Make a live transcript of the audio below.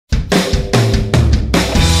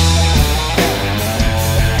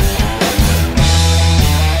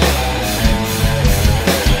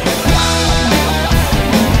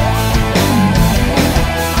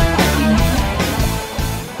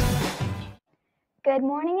Good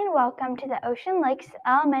morning and welcome to the Ocean Lakes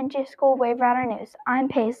Elementary School Waverider News. I'm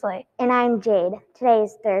Paisley. And I'm Jade. Today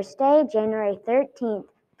is Thursday, January 13th,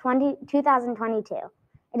 2022.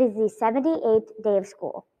 It is the 78th day of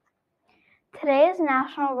school. Today is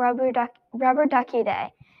National Rubber Ducky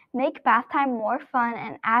Day. Make bath time more fun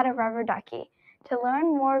and add a rubber ducky. To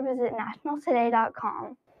learn more, visit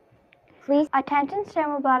nationaltoday.com. Please attention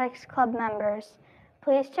STEM Robotics Club members.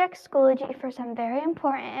 Please check Schoology for some very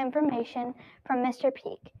important information from Mr.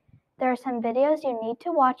 Peak. There are some videos you need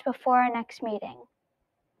to watch before our next meeting.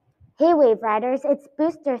 Hey Waveriders, it's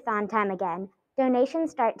Boosterthon time again. Donations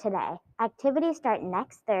start today. Activities start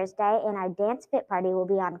next Thursday, and our dance fit party will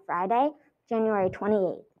be on Friday, January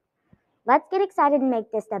 28th. Let's get excited and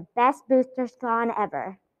make this the best Boosterthon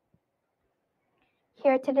ever.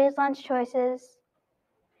 Here are today's lunch choices.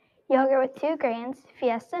 Yogurt with 2 grains,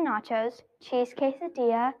 Fiesta nachos, cheese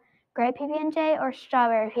quesadilla, grape PB&J, or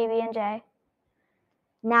strawberry PB&J.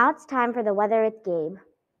 Now it's time for the weather with Gabe.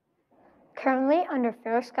 Currently, under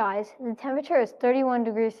fair skies, the temperature is 31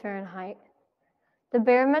 degrees Fahrenheit. The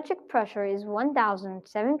barometric pressure is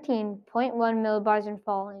 1,017.1 millibars and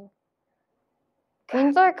falling.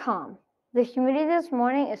 Winds are calm. The humidity this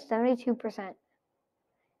morning is 72%.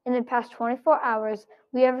 In the past 24 hours,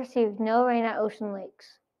 we have received no rain at Ocean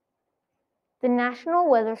Lakes. The National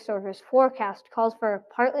Weather Service forecast calls for a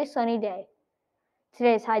partly sunny day.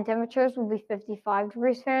 Today's high temperatures will be 55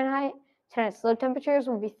 degrees Fahrenheit. Tonight's low temperatures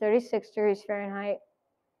will be 36 degrees Fahrenheit.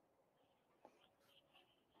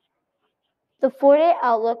 The 4-day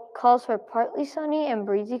outlook calls for partly sunny and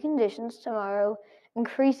breezy conditions tomorrow,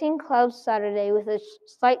 increasing clouds Saturday with a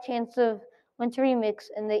slight chance of wintry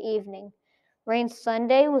mix in the evening. Rain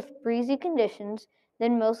Sunday with breezy conditions,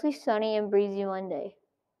 then mostly sunny and breezy Monday.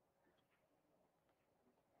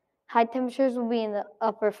 High temperatures will be in the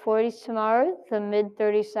upper 40s tomorrow, the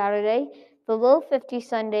mid-30s Saturday, the low 50s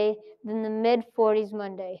Sunday, then the mid-40s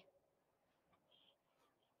Monday.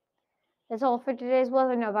 That's all for today's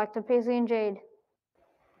weather. Now back to Paisley and Jade.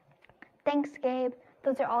 Thanks, Gabe.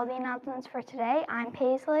 Those are all the announcements for today. I'm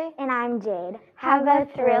Paisley. And I'm Jade. Have a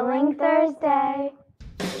thrilling Thursday.